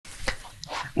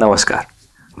Namaskar.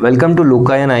 Welcome to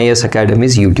LOKAYAN IAS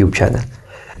Academy's YouTube channel.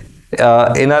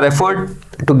 In our effort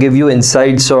to give you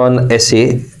insights on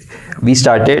essay, we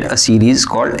started a series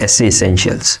called Essay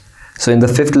Essentials. So in the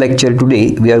fifth lecture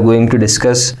today, we are going to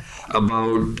discuss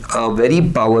about a very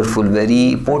powerful,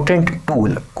 very potent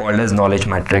tool called as knowledge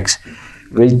matrix.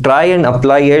 We'll try and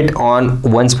apply it on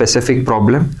one specific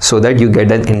problem so that you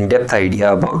get an in-depth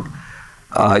idea about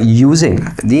using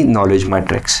the knowledge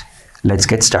matrix. Let's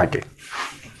get started.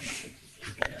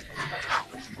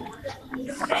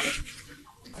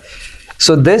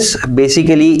 So this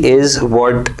basically is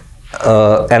what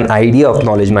an idea of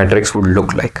knowledge matrix would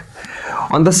look like.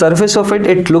 On the surface of it,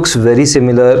 it looks very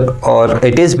similar, or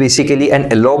it is basically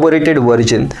an elaborated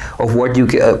version of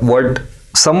what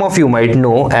some of you might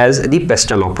know as the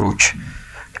PESTEL approach.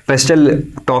 PESTEL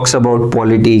talks about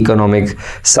polity, economic,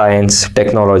 science,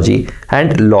 technology,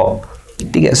 and law.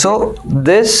 Okay, so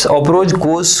this approach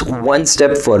goes one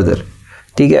step further.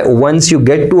 Okay, once you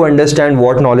get to understand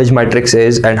what knowledge matrix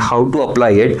is and how to apply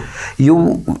it,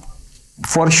 you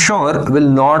for sure will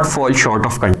not fall short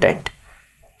of content.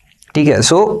 Okay,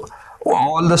 so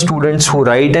all the students who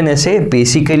write an essay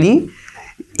basically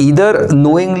either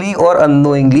knowingly or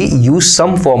unknowingly use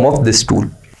some form of this tool.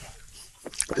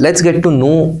 Let's get to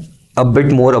know a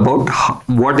bit more about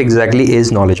what exactly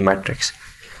is knowledge matrix.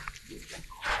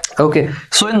 Okay,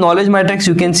 so in knowledge matrix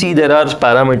you can see there are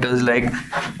parameters like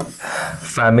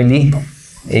family,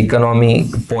 economy,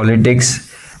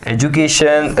 politics,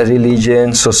 education,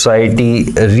 religion, society,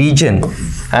 region,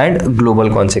 and global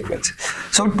consequences.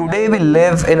 So today we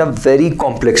live in a very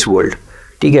complex world.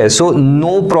 Okay, so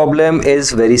no problem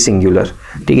is very singular.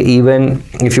 Okay, even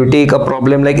if you take a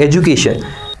problem like education,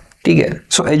 okay,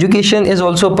 so education is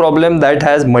also a problem that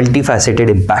has multifaceted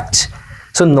impacts.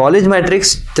 So knowledge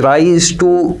matrix tries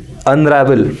to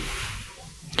unravel.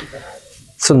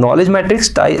 So knowledge matrix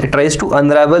tries to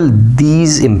unravel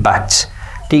these impacts.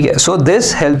 Okay, so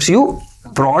this helps you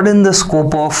broaden the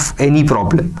scope of any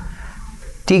problem.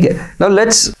 Okay, now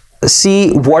let's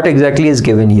see what exactly is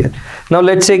given here. Now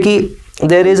let's say ki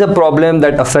there is a problem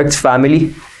that affects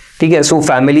family. Okay, so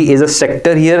family is a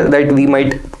sector here that we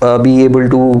might be able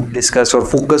to discuss or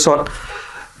focus on.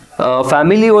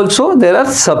 Family also, there are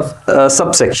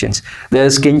subsections.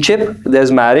 There's kinship,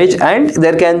 there's marriage, and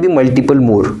there can be multiple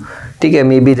more. Okay,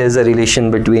 maybe there's a relation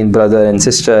between brother and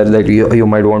sister that you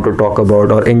might want to talk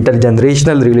about, or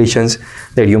intergenerational relations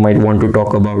that you might want to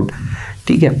talk about.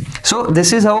 Okay, so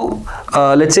this is how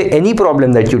let's say any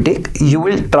problem that you take, you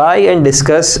will try and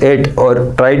discuss it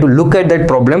or try to look at that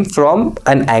problem from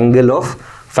an angle of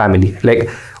family, like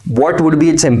what would be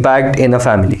its impact in a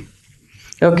family.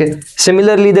 Okay,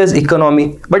 similarly there's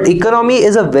economy, but economy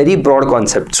is a very broad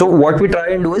concept. So what we try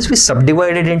and do is we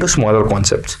subdivide it into smaller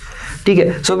concepts.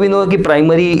 Okay, so we know that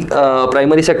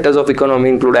primary sectors of economy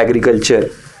include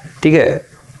agriculture. Okay,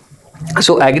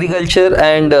 so agriculture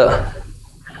and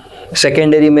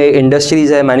secondary में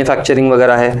industries है, manufacturing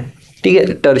वगैरह है. ठीक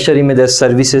है, tertiary में there's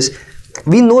services.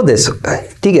 We know this.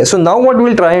 ठीक है, so now what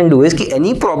we'll try and do is कि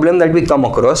any problem that we come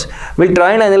across, we'll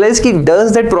try and analyze कि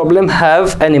does that problem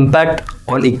have an impact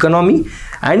on economy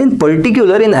and in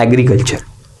particular in agriculture.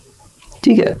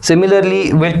 ठीक है,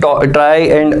 similarly we'll try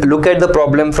and look at the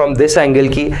problem from this angle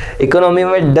कि economy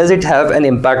में does it have an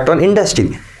impact on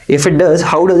industry? If it does,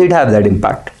 how does it have that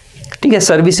impact? ठीक है,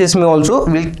 services में also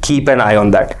we'll keep an eye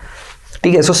on that.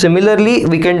 Okay, so similarly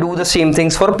we can do the same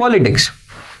things for politics.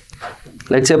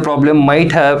 Let's say a problem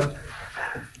might have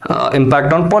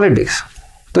impact on politics.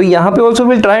 So यहाँ पे also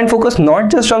we'll try and focus not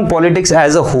just on politics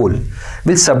as a whole.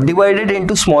 We'll subdivide it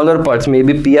into smaller parts,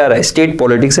 maybe PRI, state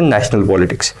politics and national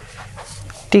politics.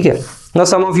 ठीक है. Now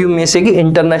some of you may say कि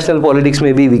international politics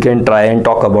maybe we can try and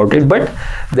talk about it, but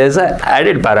there's an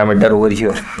added parameter over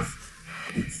here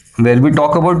where we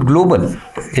talk about global,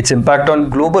 its impact on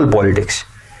global politics.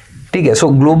 Okay,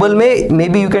 so global में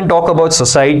maybe you can talk about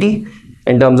society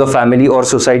in terms of family or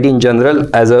society in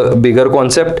general as a bigger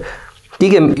concept.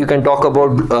 Okay, you can talk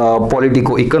about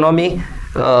political economy,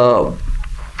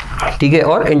 okay,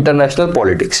 or international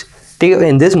politics. Okay,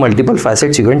 in this multiple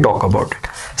facets you can talk about it.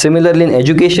 Similarly in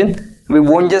education, we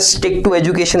won't just stick to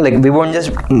education, like we won't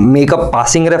just make a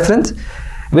passing reference.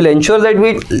 We'll ensure that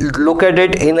we look at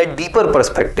it in a deeper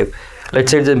perspective.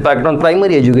 Let's say its impact on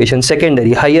primary education,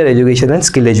 secondary, higher education and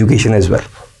skill education as well.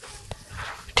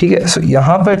 ठीक है, so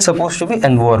यहाँ पे it's supposed to be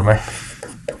environment.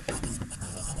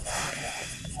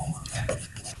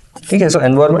 ठीक है, so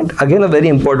environment again a very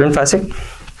important facet.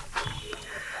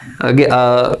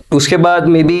 उसके बाद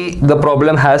maybe the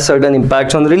problem has certain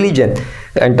impacts on religion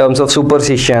in terms of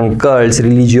superstition, cults,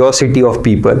 religiosity of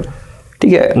people.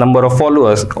 ठीक है, number of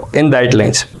followers in that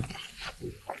lines.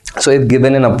 So if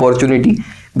given an opportunity,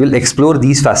 we'll explore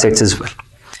these facets as well.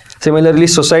 Similarly,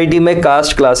 society में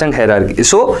caste, class and hierarchy.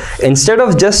 So instead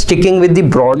of just sticking with the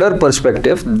broader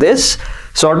perspective, this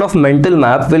sort of mental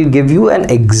map will give you an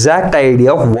exact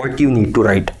idea of what you need to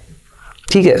write.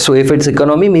 Okay, so if it's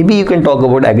economy, maybe you can talk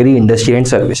about agri, industry and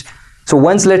service. So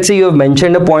once, let's say you have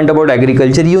mentioned a point about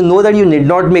agriculture, you know that you need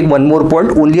not make one more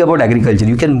point only about agriculture.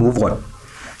 You can move on.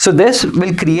 So this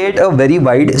will create a very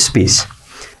wide space.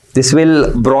 This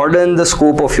will broaden the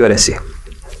scope of your essay.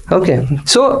 Okay,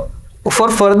 so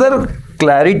for further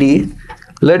clarity,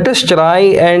 let us try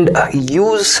and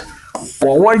use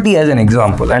poverty as an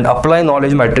example and apply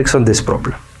knowledge matrix on this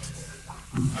problem.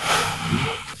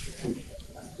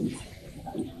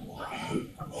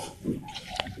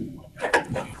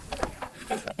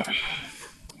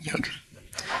 Okay.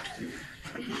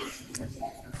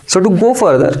 So to go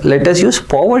further, let us use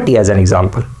poverty as an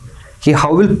example. Okay,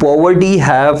 how will poverty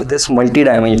have this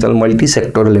multi-dimensional,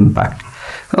 multi-sectoral impact?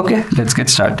 Okay, let's get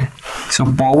started. So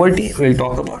poverty we'll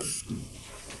talk about.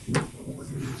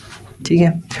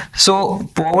 Okay. So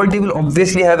poverty will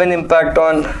obviously have an impact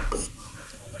on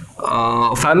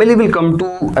family will come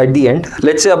to at the end.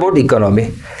 Let's say about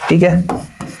economy. Okay.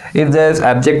 If there's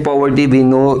abject poverty, we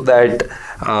know that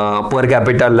per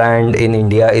capita land in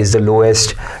India is the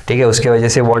lowest. ठीक है, उसके वजह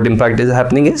से what impact is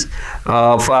happening is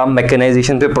farm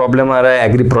mechanization पे problem आ रहा है,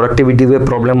 agri productivity पे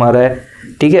problem आ रहा है.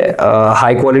 ठीक है,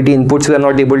 high quality inputs we are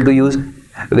not able to use.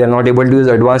 We are not able to use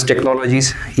advanced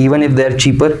technologies even if they are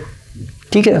cheaper.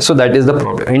 ठीक है, so that is the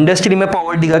problem. Industry में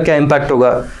poverty का क्या impact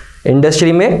होगा?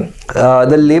 Industry में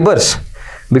the laborers,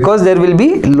 because there will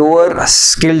be lower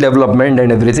skill development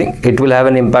and everything, it will have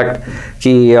an impact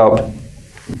कि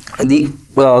the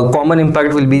common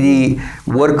impact will be the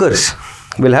workers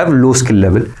will have low skill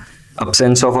level,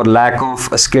 absence of or lack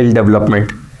of skill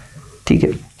development. ठीक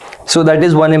है, so that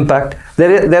is one impact.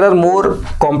 There are more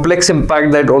complex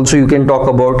impact that also you can talk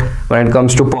about when it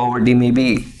comes to poverty.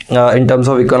 Maybe in terms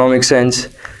of economic sense,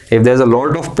 if there's a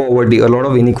lot of poverty, a lot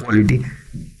of inequality,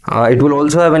 it will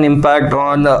also have an impact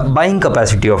on buying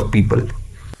capacity of people.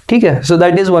 ठीक है, so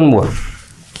that is one more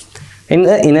in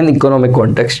an economic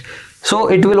context. So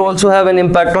it will also have an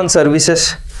impact on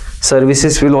services.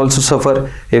 Services will also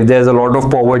suffer if there's a lot of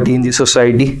poverty in the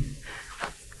society.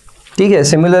 ठीक है,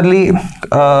 similarly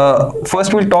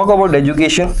first we'll talk about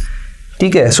education.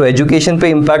 ठीक है, so education पे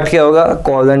impact क्या होगा?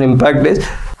 Cause and impact is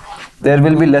there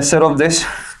will be lesser of this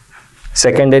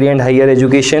secondary and higher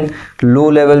education, low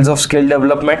levels of skill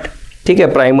development. ठीक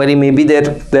है, primary maybe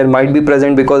there might be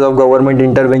present because of government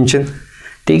intervention.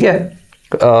 ठीक है,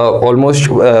 almost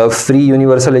free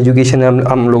universal education है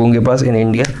हम लोगों के पास in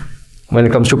India when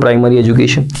it comes to primary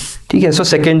education. ठीक है, so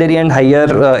secondary and higher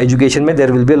education में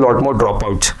there will be a lot more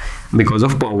dropouts because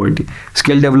of poverty.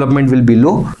 Skill development will be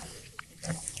low.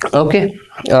 Okay,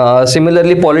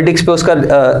 similarly politics पे उसका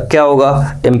क्या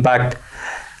होगा impact?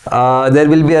 There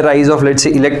will be a rise of, let's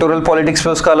say, electoral politics पे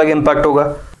उसका अलग impact होगा.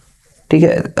 ठीक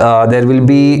है, there will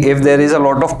be, if there is a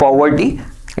lot of poverty,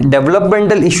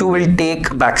 developmental issue will take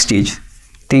backstage.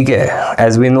 ठीक है,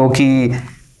 as we know कि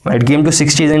when it came to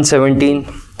 60s and 17,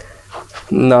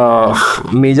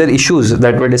 major issues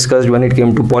that were discussed when it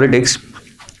came to politics,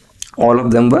 all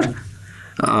of them were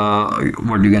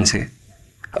what you can say,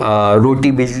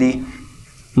 roti, bijli,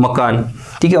 makan.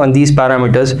 ठीक है, on these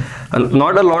parameters,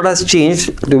 not a lot has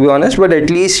changed to be honest, but at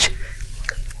least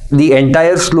the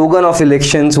entire slogan of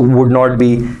elections would not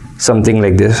be something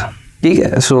like this. ठीक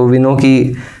है, so we know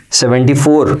कि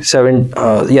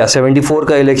 74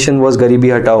 का election was गरीबी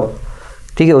हटाओ.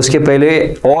 ठीक है, उसके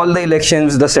पहले all the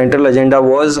elections the central agenda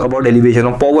was about elevation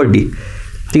of poverty.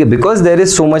 ठीक है, because there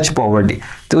is so much poverty.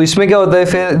 तो इसमें क्या होता है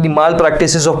फिर the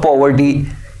malpractices of poverty,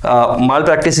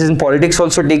 malpractices in politics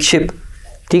also take shape.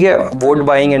 ठीक है, vote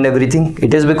buying and everything,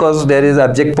 it is because there is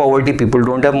abject poverty, people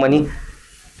don't have money.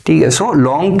 ठीक है, so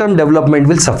long term development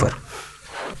will suffer.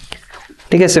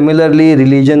 ठीक है, similarly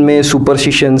religion में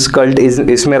superstitions, cult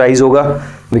इसमें rise होगा.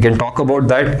 We can talk about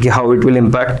that कि how it will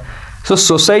impact. So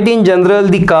society in general,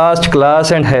 the caste,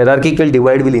 class and hierarchical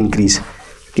divide will increase.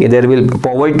 Okay, there will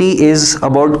poverty is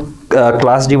about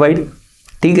class divide.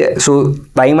 ठीक है, so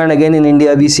time and again in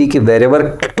India we see कि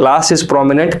wherever class is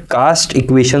prominent, caste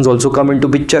equations also come into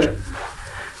picture.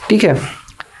 ठीक है,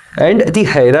 and the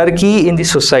hierarchy in the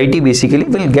society basically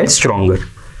will get stronger.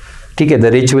 ठीक है,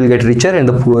 the rich will get richer and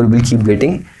the poor will keep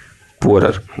getting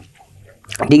poorer.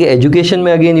 ठीक है, education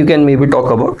में again you can maybe talk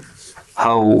about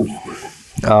how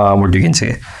what you can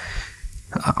say,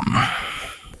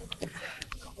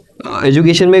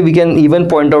 education में we can even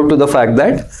point out to the fact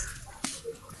that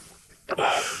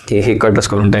हे कटच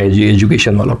करून टाकायची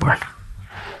education वाला part.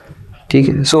 ठीक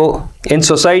है. So in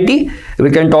society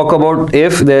we can talk about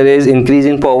if there is increase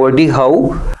in poverty,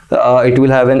 how it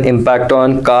will have an impact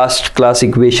on caste, class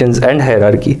equations and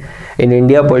hierarchy. In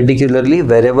India particularly,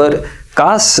 wherever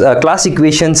class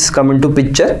equations come into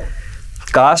picture,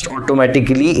 caste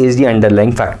automatically is the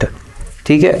underlying factor.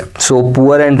 ठीक है. So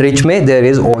poor and rich में there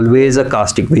is always a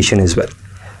caste equation as well.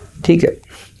 ठीक है.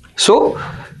 So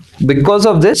because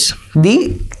of this,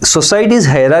 the society's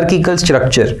hierarchical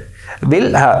structure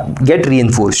will get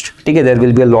reinforced. ठीक है. There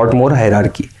will be a lot more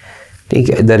hierarchy. ठीक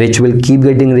है. The rich will keep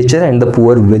getting richer and the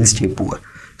poor will stay poor.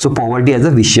 So poverty has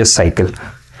a vicious cycle.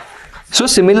 So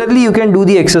similarly you can do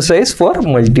the exercise for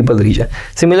multiple regions.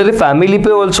 Similarly family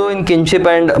पे also in kinship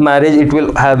and marriage it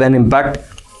will have an impact.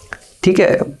 ठीक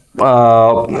है.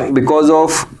 Because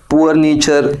of poor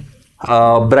nature,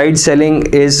 bride selling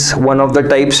is one of the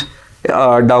types,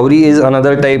 dowry is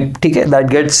another type. ठीक है. That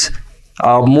gets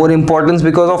more importance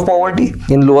because of poverty.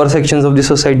 In lower sections of the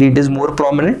society it is more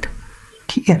prominent.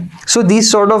 ठीक है. So these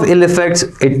sort of ill effects,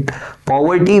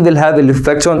 poverty will have ill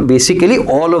effects on basically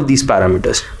all of these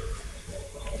parameters.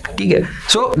 ठीक है.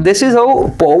 So this is how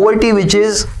poverty, which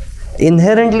is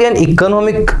inherently an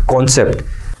economic concept,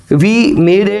 we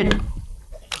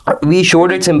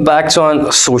showed its impacts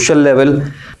on social level,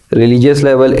 religious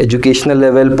level, educational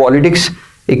level, politics,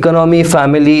 economy,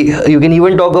 family. You can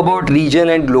even talk about region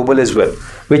and global as well,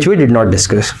 which we did not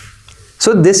discuss.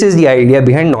 So this is the idea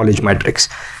behind knowledge matrix.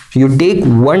 You take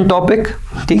one topic,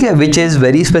 okay, which is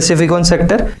very specific on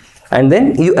sector, and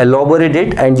then you elaborate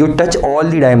it and you touch all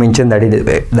the dimension that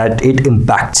it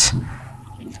impacts.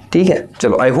 Okay,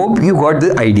 chalo, I hope you got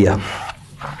the idea.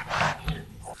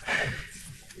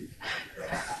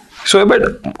 So but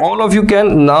all of you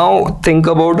can now think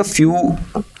about a few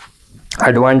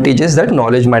advantages that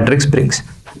knowledge matrix brings.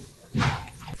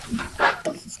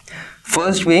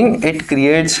 First being, it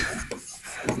creates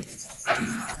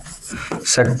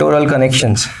sectoral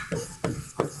connections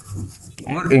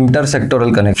or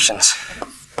intersectoral connections.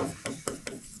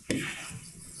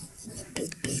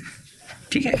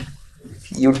 Okay.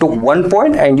 You took one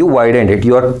point and you widened it.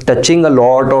 You are touching a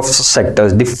lot of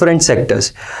sectors, different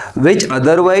sectors, which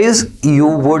otherwise you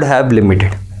would have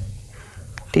limited.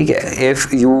 Okay.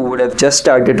 If you would have just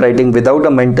started writing without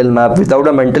a mental map, without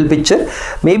a mental picture,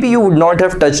 maybe you would not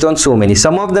have touched on so many.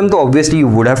 Some of them though obviously you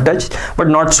would have touched, but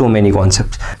not so many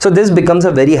concepts. So this becomes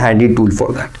a very handy tool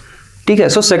for that. Okay.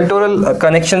 So sectoral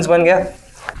connections ban gaya.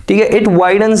 Okay. It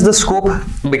widens the scope.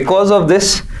 Because of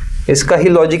this, इसका ही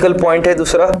logical point है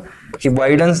दूसरा, कि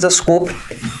widens the scope.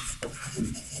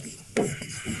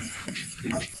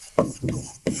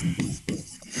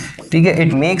 ठीक है.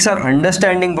 It makes our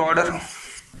understanding broader.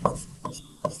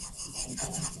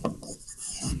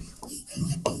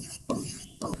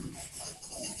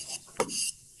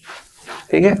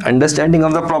 Okay. Understanding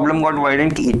of the problem got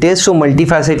widened. It is so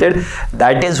multifaceted.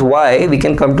 That is why we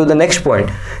can come to the next point.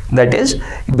 That is,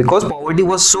 because poverty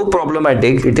was so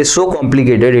problematic, it is so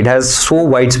complicated, it has so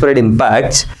widespread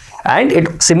impacts, and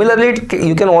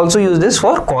you can also use this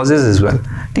for causes as well.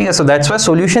 Okay. So that's why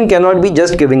solution cannot be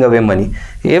just giving away money.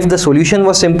 If the solution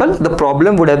was simple, the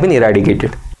problem would have been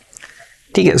eradicated.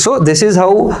 Okay. So this is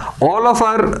how all of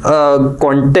our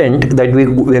content that we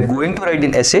are going to write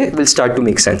in essay will start to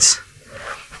make sense.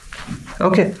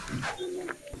 Okay.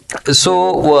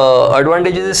 So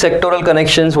advantages is sectoral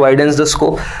connections, widens the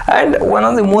scope, and one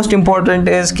of the most important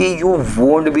is कि you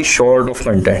won't be short of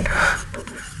content.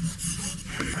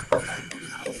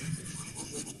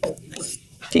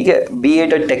 ठीक है. Be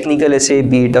it a technical essay,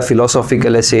 be it a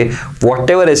philosophical essay,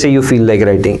 whatever essay you feel like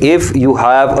writing, if you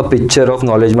have a picture of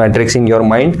knowledge matrix in your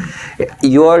mind,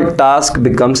 your task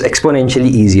becomes exponentially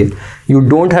easier. You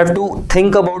don't have to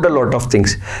think about a lot of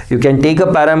things. You can take a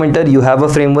parameter, you have a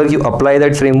framework, you apply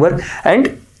that framework,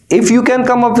 and if you can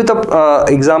come up with a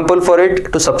example for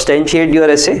it to substantiate your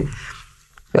essay,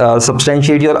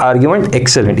 substantiate your argument,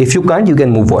 excellent. If you can't, you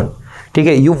can move on.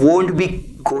 Okay. You won't be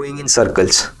going in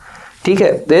circles.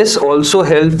 Okay. This also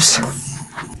helps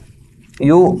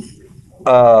you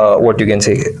what you can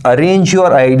say, arrange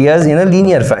your ideas in a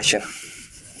linear fashion.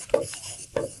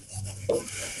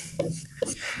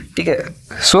 Okay.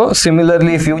 So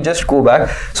similarly, if you just go back,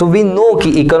 so we know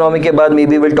कि economy के बाद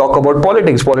maybe we'll talk about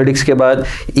politics, politics के बाद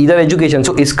either education.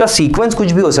 So इसका sequence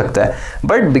कुछ भी हो सकता है,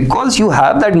 but because you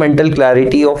have that mental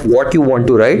clarity of what you want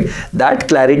to write, that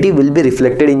clarity will be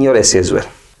reflected in your essay as well.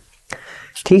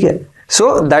 ठीक है.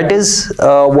 So that is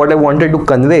what I wanted to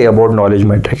convey about knowledge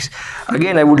matrix.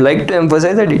 Again, I would like to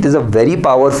emphasize that it is a very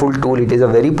powerful tool. It is a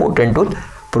very potent tool,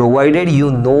 provided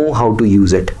you know how to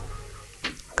use it.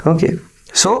 Okay.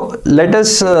 So let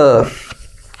us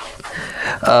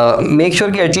make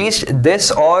sure that at least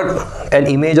this or an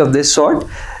image of this sort,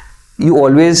 you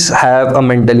always have a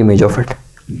mental image of it.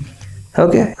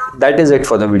 Okay, that is it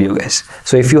for the video, guys.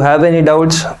 So if you have any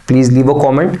doubts, please leave a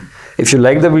comment. If you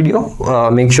like the video,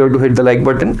 make sure to hit the like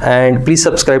button, and please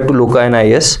subscribe to LOKAYAN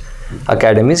IAS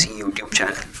Academy's YouTube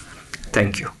channel.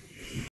 Thank you.